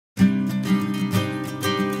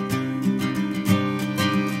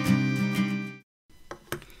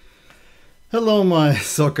Hello my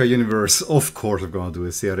soccer universe. Of course I'm gonna do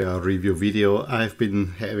a Serie A review video. I've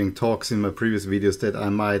been having talks in my previous videos that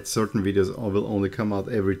certain videos will only come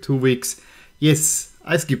out every 2 weeks. Yes,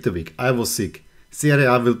 I skipped a week. I was sick. Serie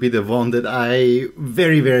A will be the one that I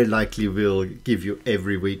very likely will give you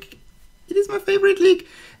every week. It is my favorite league.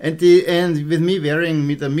 And with me wearing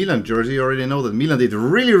the Milan jersey, you already know that Milan did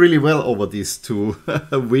really well over these 2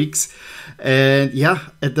 weeks. And yeah,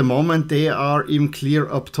 at the moment they are even clear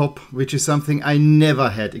up top, which is something I never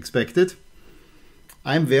had expected.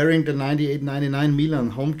 I'm wearing the 98-99 Milan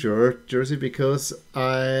home jersey because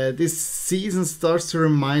this season starts to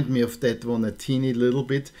remind me of that one a teeny little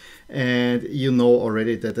bit. And you know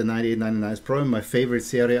already that the 98-99 is probably my favorite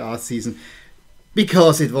Serie A season,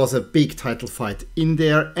 because it was a big title fight in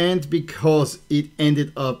there and because it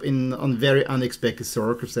ended up on very unexpected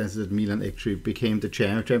circumstances that Milan actually became the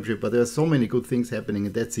championship. But there are so many good things happening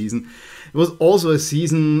in that season. It was also a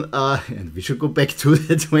season, and we should go back to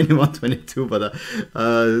the 21-22, but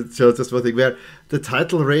just one thing, where the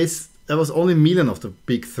title race, there was only Milan of the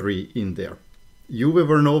big three in there. Juve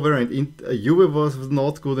were nowhere, and Juve was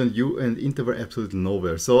not good, and Inter were absolutely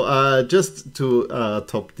nowhere. So just to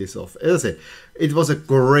top this off, as I said, it was a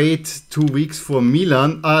great 2 weeks for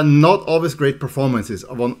Milan. Not always great performances.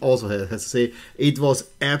 One also has to say it was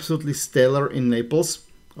absolutely stellar in Naples.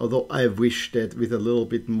 Although I wish that with a little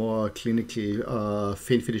bit more clinically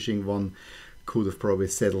finishing, one could have probably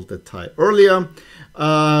settled the tie earlier.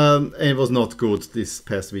 And it was not good this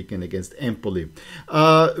past weekend against Empoli.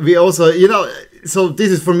 We also, so this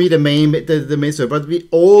is for me the main story. But we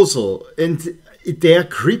also, and they are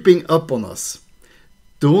creeping up on us.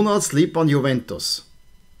 Do not sleep on Juventus.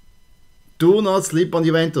 Do not sleep on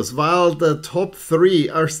Juventus. While the top three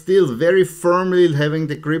are still very firmly having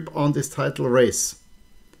the grip on this title race,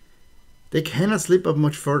 they cannot slip up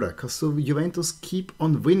much further, because Juventus keep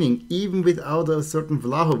on winning, even without a certain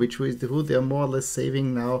Vlahovic, who they are more or less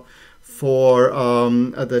saving now for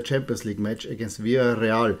the Champions League match against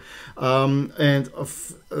Villarreal.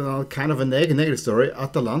 Kind of a negative story,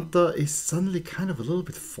 Atalanta is suddenly kind of a little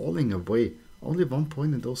bit falling away. Only 1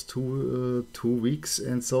 point in those two weeks,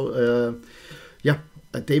 and so yeah,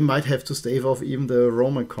 they might have to stave off even the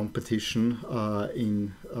Roman competition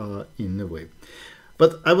in a way.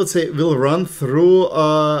 But I would say we'll run through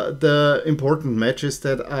the important matches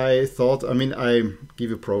that I thought. I mean, I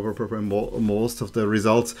give you probably most of the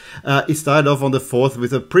results. It started off on the 4th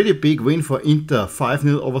with a pretty big win for Inter,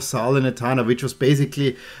 5-0 over Salernitana, which was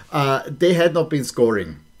basically, they had not been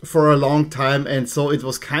scoring for a long time, and so it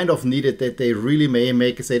was kind of needed that they really may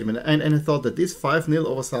make a statement. And I thought that this 5-0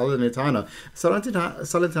 over Salernitana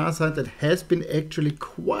side that has been actually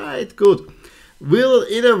quite good, will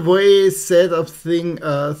in a way set up things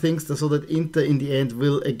so that Inter in the end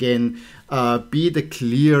will again be the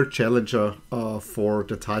clear challenger for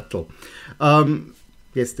the title.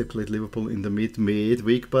 Yes, they played Liverpool in the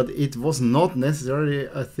midweek, but it was not necessarily,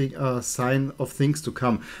 I think, a sign of things to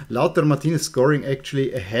come. Lautaro Martinez scoring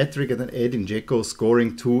actually a hat-trick, and then Edin Dzeko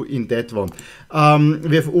scoring 2 in that one.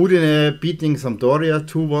 We have Udine beating Sampdoria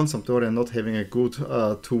 2-1. Sampdoria not having a good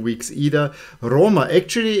 2 weeks either. Roma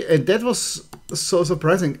actually, and that was so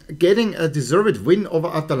surprising, getting a deserved win over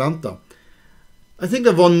Atalanta. I think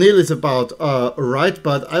the 1-0 is about right,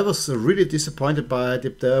 but I was really disappointed by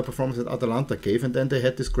the performance that Atalanta gave, and then they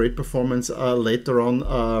had this great performance later on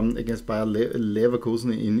against Bayer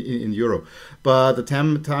Leverkusen in Europe. But the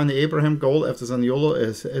Tammy Abraham goal after Zaniolo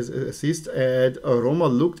as assist, and Roma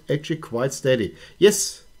looked actually quite steady.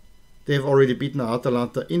 Yes, they have already beaten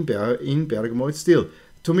Atalanta in Bergamo. It's still,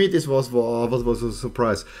 to me, this was a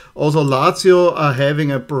surprise. Also, Lazio are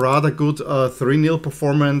having a rather good 3-0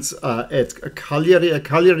 performance at Cagliari, a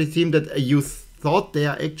Cagliari team that you thought they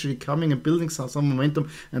are actually coming and building some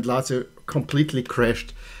momentum, and Lazio completely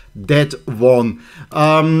crashed that one.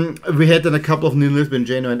 We had then a couple of nil-nils between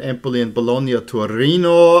Genoa and Empoli, and Bologna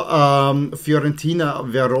Torino. Fiorentina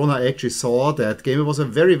Verona actually saw that game. It was a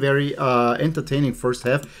very entertaining first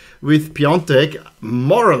half, with Piontek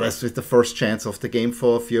more or less with the first chance of the game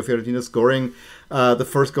for Fiorentina, scoring the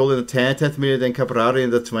first goal in the 10th minute, and Caprari in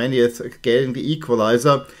the 20th getting the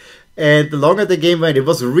equalizer. And the longer the game went, it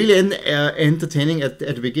was really entertaining at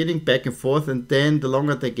the beginning, back and forth, and then the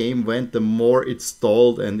longer the game went, the more it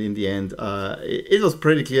stalled, and in the end, it was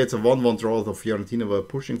pretty clear it's a 1-1 draw, so Fiorentina were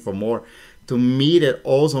pushing for more. To me, that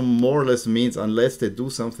also more or less means, unless they do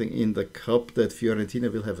something in the cup, that Fiorentina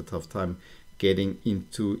will have a tough time getting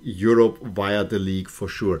into Europe via the league for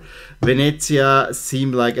sure. Venezia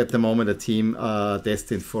seem like at the moment a team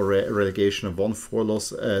destined for relegation. A 1-4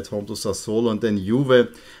 loss at home to Sassuolo, and then Juve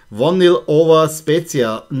 1-0 over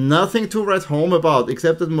Spezia. Nothing to write home about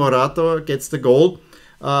except that Morata gets the goal,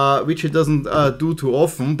 which he doesn't do too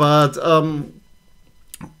often, but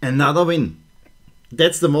another win.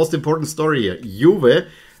 That's the most important story here. Juve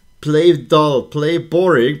play dull, play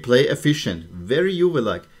boring, play efficient. Very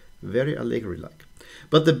Juve-like, very Allegri-like.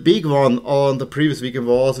 But the big one on the previous weekend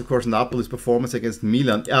was, of course, Napoli's performance against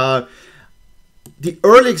Milan. The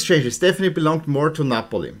early exchanges definitely belonged more to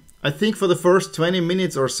Napoli. I think for the first 20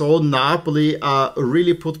 minutes or so, Napoli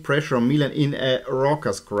really put pressure on Milan in a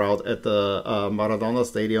raucous crowd at the Maradona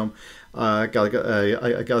Stadium. I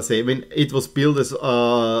gotta say, I mean, it was billed as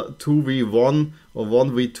 2v1 or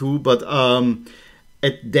 1v2, but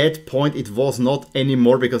at that point it was not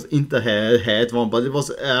anymore because Inter had one, but it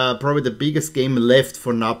was probably the biggest game left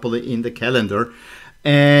for Napoli in the calendar,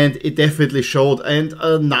 and it definitely showed. And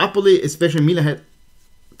Napoli, especially Milan, had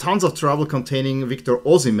tons of trouble containing Victor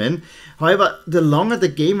Osimhen. However, the longer the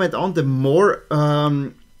game went on, the more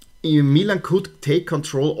Milan could take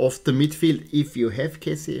control of the midfield. If you have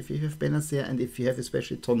Kessie, if you have Benazir, and if you have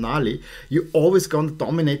especially Tonali, you're always going to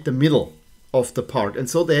dominate the middle of the park. And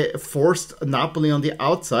so they forced Napoli on the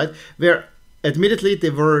outside, where admittedly they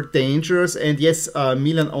were dangerous. And yes,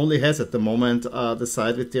 Milan only has at the moment the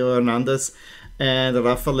side with Theo Hernandez and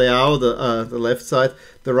Rafa Leao, the left side.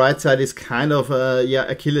 The right side is kind of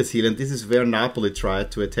Achilles heel, and this is where Napoli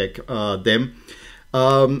tried to attack them.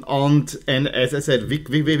 And as I said,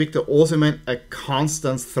 Victor Osimhen, a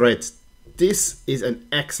constant threat. This is an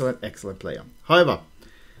excellent player. However,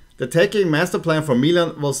 the attacking master plan for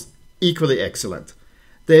Milan was equally excellent.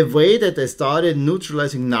 The way that they started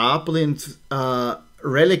neutralizing Napoli and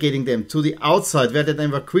relegating them to the outside, where they then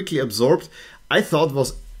were quickly absorbed, I thought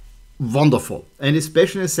was wonderful. And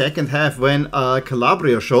especially in the second half, when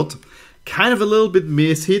Calabria shot, kind of a little bit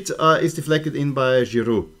mishit, is deflected in by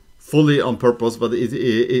Giroud. Fully on purpose, but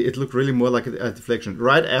it looked really more like a deflection.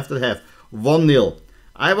 Right after the half, 1-0.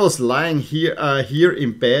 I was lying here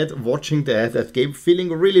in bed watching that game, feeling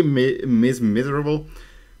really miserable.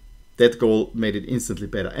 That goal made it instantly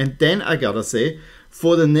better. And then I gotta say,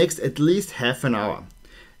 for the next at least half an hour,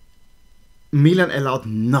 Milan allowed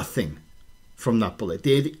nothing from Napoli.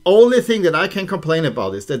 The only thing that I can complain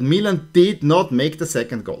about is that Milan did not make the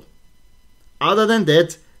second goal. Other than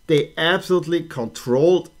that, they absolutely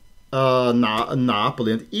controlled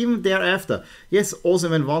Napoli, and even thereafter, yes,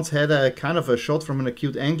 Osimhen once had a kind of a shot from an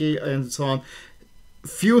acute angle and so on.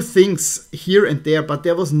 Few things here and there, but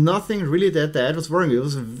there was nothing really that was worrying me. It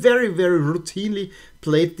was very routinely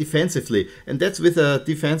played defensively, and that's with a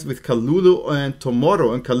defense with Kalulu and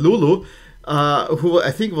Tomoro. And Kalulu, who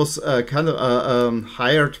I think was kind of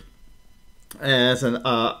hired as an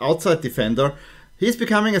outside defender, he's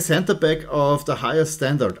becoming a center back of the highest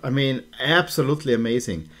standard. I mean, absolutely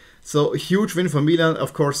amazing. So, huge win for Milan.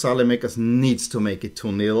 Of course, Saelemaekers needs to make it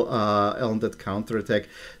 2-0 on that counter-attack.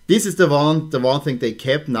 This is the one thing they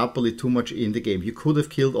kept Napoli too much in the game. You could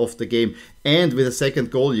have killed off the game, and with a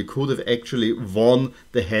second goal, you could have actually won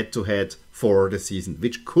the head-to-head for the season,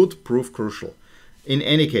 which could prove crucial. In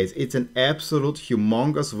any case, it's an absolute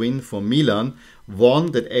humongous win for Milan,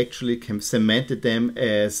 one that actually cemented them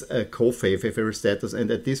as a co-favorite status.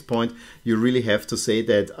 And at this point, you really have to say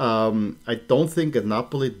that I don't think that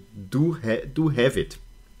Napoli do have it.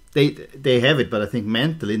 They have it, but I think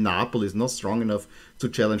mentally Napoli is not strong enough to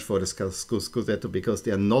challenge for the Scudetto because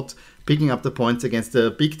they are not picking up the points against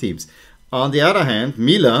the big teams. On the other hand,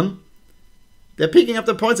 Milan, they're picking up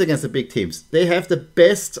the points against the big teams. They have the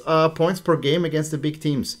best points per game against the big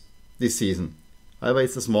teams this season. However,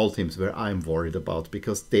 it's the small teams where I'm worried about,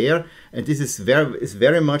 because there, and this is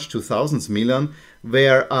very much 2000s Milan,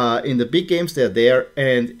 where in the big games they're there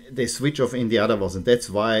and they switch off in the other ones. And that's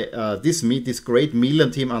why this great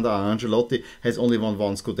Milan team under Ancelotti has only won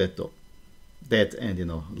one Scudetto. That and, you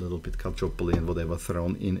know, a little bit Calciopoli and whatever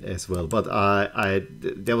thrown in as well. But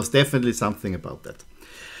there was definitely something about that.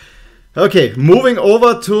 Okay, moving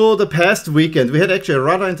over to the past weekend. We had actually a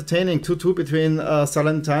rather entertaining 2-2 between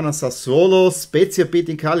Salernitana and Sassuolo. Spezia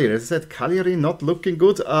beating Cagliari. As I said, Cagliari not looking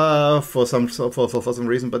good for some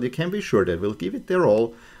reason, but you can be sure that we'll give it their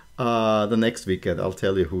all the next weekend. I'll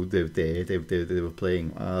tell you who they were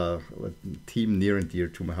playing. A team near and dear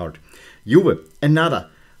to my heart. Juve, another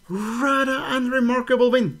rather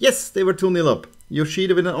unremarkable win. Yes, they were 2-0 up.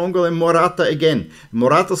 Yoshida with an own goal and Morata again.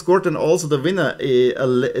 Morata scored and also the winner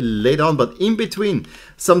laid on, but in between,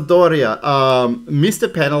 Sampdoria missed a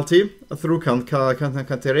penalty through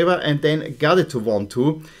Cantereva and then got it to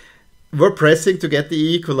 1-2. were pressing to get the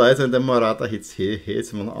equalizer, and then Morata hits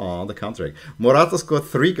him on the counter. Morata scored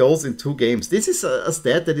 3 goals in 2 games. This is a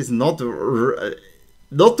stat that is not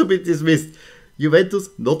to be dismissed. Juventus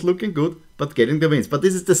not looking good, but getting the wins. But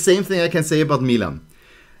this is the same thing I can say about Milan.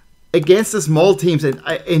 Against the small teams, and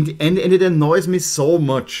it annoys me so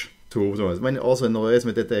much. It also annoys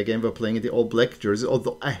me that they again were playing in the all black jersey.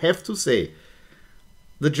 Although I have to say,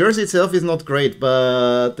 the jersey itself is not great,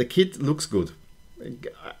 but the kit looks good.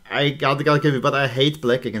 I gotta give it, but I hate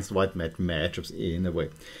black against white matchups in a way.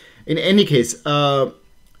 In any case,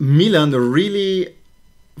 Milan really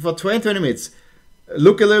for 20 minutes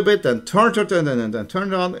look a little bit, then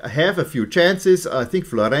turn on, have a few chances. I think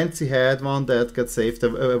Florenzi had one that got saved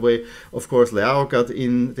away. Of course, Leao got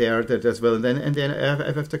in there as well. And then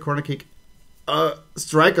after corner kick,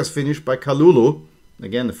 strikers finished by Kalulu.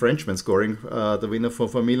 Again, the Frenchman scoring the winner for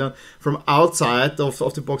Milan from outside of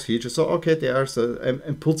the box. He just saw, okay, there,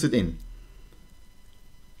 and puts it in.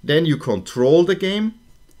 Then you control the game.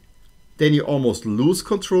 Then you almost lose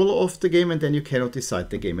control of the game, and then you cannot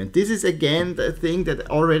decide the game. And this is again the thing that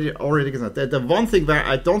already the one thing where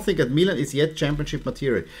I don't think that Milan is yet championship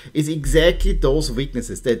material is exactly those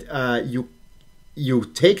weaknesses that you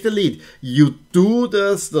take the lead, you do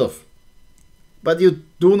the stuff, but you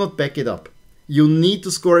do not back it up. You need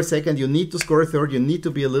to score a second, you need to score a third, you need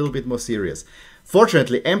to be a little bit more serious.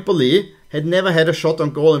 Fortunately, Empoli had never had a shot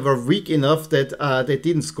on goal and were weak enough that they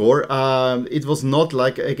didn't score. It was not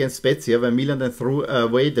like against Spezia where Milan then threw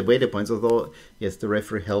away the points, although, yes, the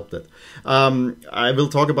referee helped it. I will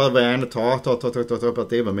talk about Varane, talk about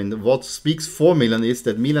them. I mean, what speaks for Milan is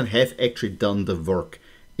that Milan have actually done the work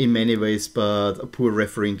in many ways, but poor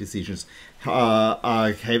refereeing decisions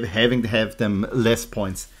are having to have them less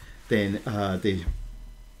points than they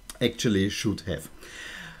actually should have.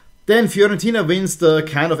 Then Fiorentina wins the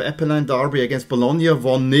kind of Apennine derby against Bologna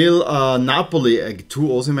 1-0. Napoli, 2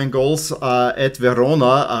 Osimhen goals at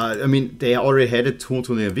Verona. I mean, they already had a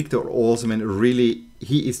 2-0. Victor Osimhen, really,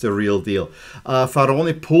 he is the real deal.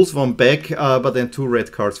 Faroni pulls one back, but then 2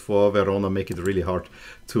 red cards for Verona make it really hard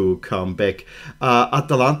to come back.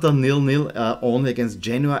 Atalanta 0-0 only against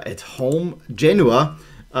Genoa at home. Genoa,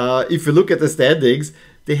 if you look at the standings,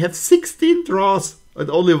 they have 16 draws and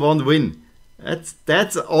only 1 win.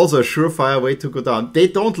 That's also a surefire way to go down. They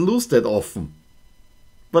don't lose that often,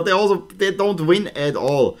 but they don't win at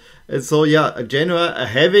all. And so yeah, Genoa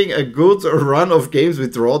having a good run of games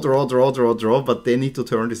with draw, but they need to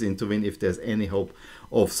turn this into win if there's any hope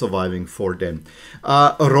of surviving for them.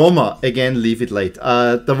 Roma again leave it late.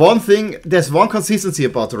 The one thing, there's one consistency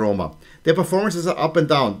about Roma. Their performances are up and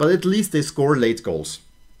down, but at least they score late goals.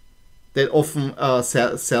 That often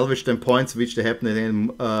salvage them points, which they happen in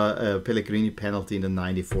Pellegrini penalty in the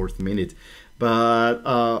 94th minute. But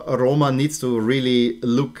Roma needs to really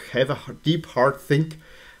have a deep, hard think.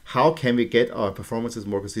 How can we get our performances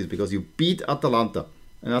more consistent? Because you beat Atalanta,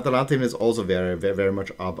 and Atalanta is also very, very, very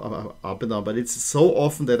much up and down. But it's so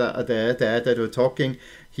often that we're talking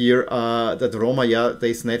here that Roma, yeah,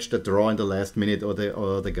 they snatched the draw in the last minute, or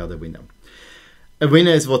they got a winner. A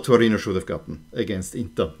winner is what Torino should have gotten against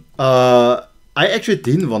Inter. I actually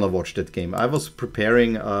didn't want to watch that game. I was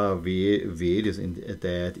preparing videos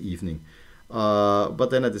that evening. But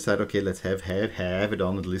then I decided, okay, let's have it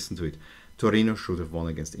on and listen to it. Torino should have won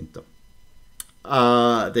against Inter.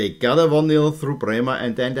 They got a 1-0 through Bremer,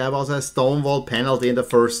 and then there was a stonewall penalty in the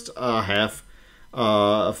first half.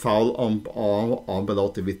 Foul on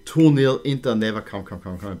Belotti with 2-0. Inter never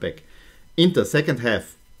coming back. Inter, second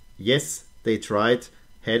half, yes, they tried,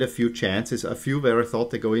 had a few chances, a few where I thought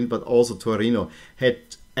they go in, but also Torino had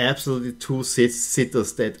absolutely 2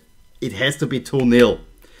 sitters that it has to be 2-0.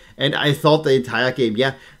 And I thought the entire game,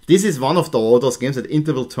 yeah, this is one of all those games that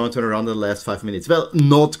Inter will turn around in the last 5 minutes. Well,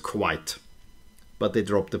 not quite, but they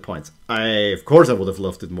dropped the points. Of course, I would have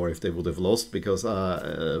loved it more if they would have lost, because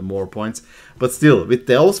more points. But still, with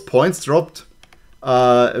those points dropped,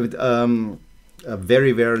 a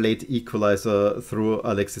very, very late equalizer through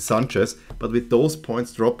Alexis Sanchez. But with those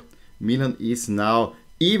points dropped, Milan is now,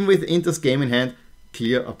 even with Inter's game in hand,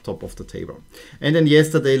 clear up top of the table. And then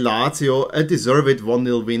yesterday, Lazio, a deserved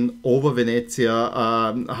 1-0 win over Venezia.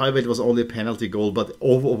 However, it was only a penalty goal, but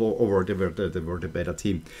over they were the better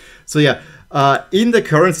team. So yeah, in the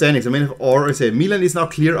current standings, I mean, or I say Milan is now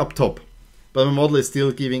clear up top. But my model is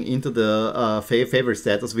still giving into the favorite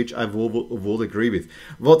status, which I would agree with.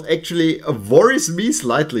 What actually worries me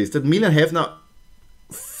slightly is that Milan have now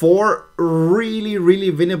 4 really,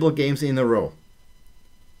 really winnable games in a row.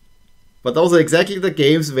 But those are exactly the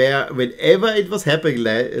games where, whenever it was happening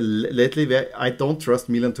lately, where I don't trust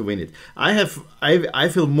Milan to win it. I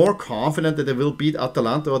feel more confident that they will beat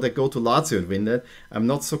Atalanta or they go to Lazio and win that. I'm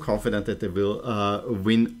not so confident that they will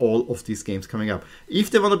win all of these games coming up.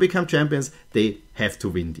 If they want to become champions, they have to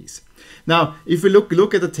win these. Now, if we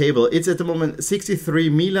look at the table, it's at the moment 63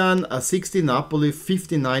 Milan, 60 Napoli,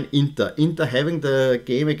 59 Inter. Inter having the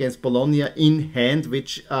game against Bologna in hand,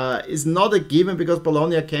 which is not a given because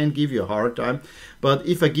Bologna can give you a hard time. But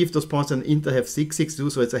if I give those points, then Inter have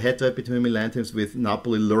 6-6-2, so it's a head-to-head between Milan teams with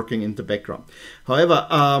Napoli lurking in the background. However,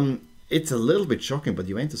 it's a little bit shocking, but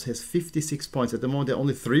Juventus has 56 points. At the moment, they're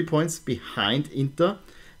only 3 points behind Inter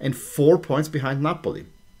and 4 points behind Napoli.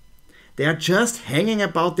 They are just hanging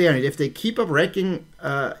about there, and if they keep up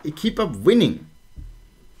keep up winning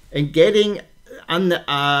and getting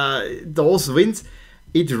those wins,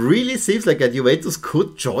 it really seems like that Juventus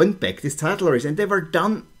could join back this title race, and they were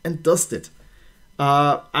done and dusted.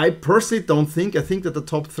 I personally don't think. I think that the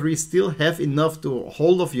top three still have enough to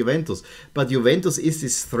hold off Juventus, but Juventus is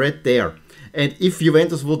this threat there. And if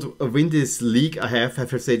Juventus would win this league, I have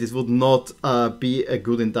to say this would not be a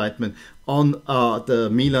good indictment on the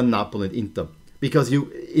Milan, Napoli, and Inter, because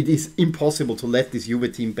it is impossible to let this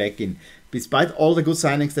Juve team back in, despite all the good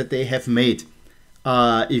signings that they have made.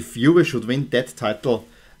 If Juve should win that title,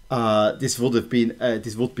 this would be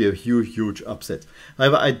a huge upset.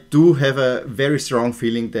 However, I do have a very strong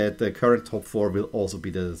feeling that the current top four will also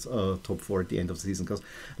be the top four at the end of the season, because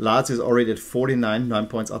Lazio is already at 9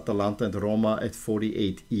 points, Atalanta and Roma at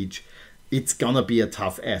 48 each. It's gonna be a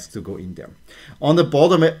tough ask to go in there. On the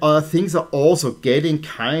bottom, things are also getting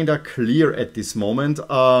kind of clear at this moment.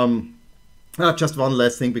 Just one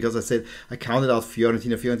last thing, because I said I counted out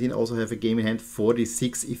Fiorentina. Fiorentina also have a game in hand,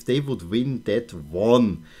 46. If they would win that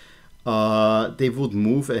one, they would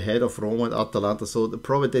move ahead of Roma and Atalanta. So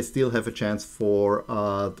probably they still have a chance for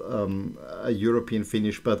a European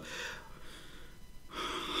finish. But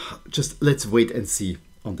just let's wait and see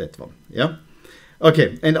on that one. Yeah.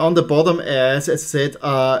 Okay. And on the bottom, as I said,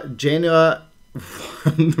 Genoa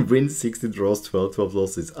wins 16 draws, 12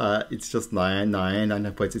 losses. It's just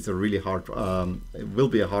 9 points. It's a really hard, it will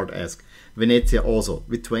be a hard ask. Venezia also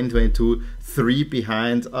with 2022, 3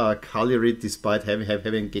 behind Cagliari, despite having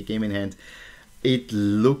a game in hand. It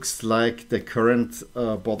looks like the current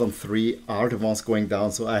bottom 3 are the ones going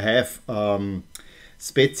down. So I have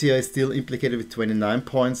Spezia is still implicated with 29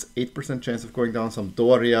 points, 8% chance of going down.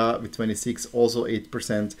 Sampdoria with 26, also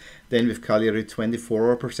 8%. Then with Cagliari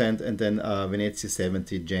 24%, and then Venezia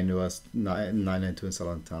 70, Genoa 992, and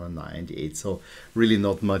Salernitana 98. So really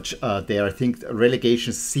not much there. I think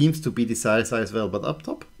relegation seems to be decided as well, but up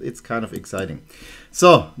top it's kind of exciting.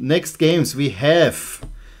 So next games we have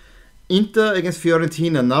Inter against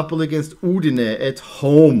Fiorentina, Napoli against Udine at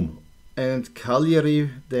home, and Cagliari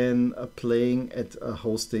then playing at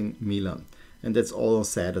hosting Milan, and that's all on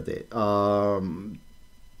Saturday.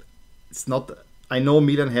 It's not. I know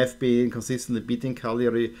Milan have been consistently beating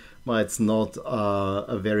Cagliari, but it's not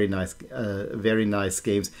a very nice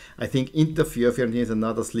games. I think Inter Fiorentina is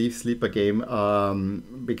another sleeper game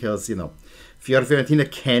because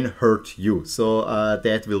Fiorentina can hurt you, so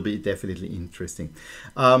that will be definitely interesting.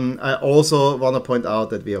 I also want to point out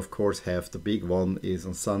that we of course have the big one is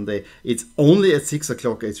on Sunday. It's only at 6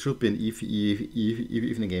 o'clock. It should be an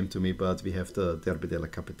evening game to me, but we have the Derby della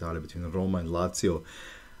Capitale between Roma and Lazio.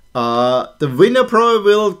 The winner probably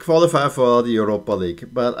will qualify for the Europa League,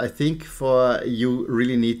 but I think you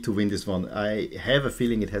really need to win this one. I have a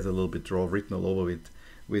feeling it has a little bit draw written all over it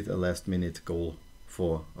with a last-minute goal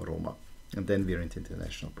for Roma. And then we're into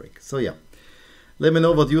international break. So yeah, let me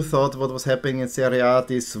know what you thought, what was happening in Serie A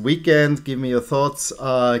this weekend. Give me your thoughts.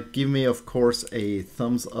 Give me, of course, a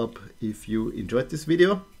thumbs up if you enjoyed this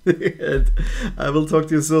video. And I will talk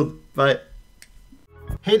to you soon. Bye.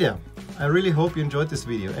 Hey there. I really hope you enjoyed this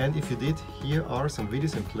video, and if you did, here are some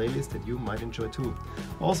videos and playlists that you might enjoy too.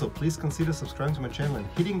 Also, please consider subscribing to my channel and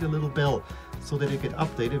hitting the little bell so that you get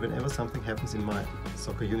updated whenever something happens in my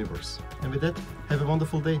soccer universe. And with that, have a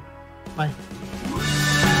wonderful day. Bye.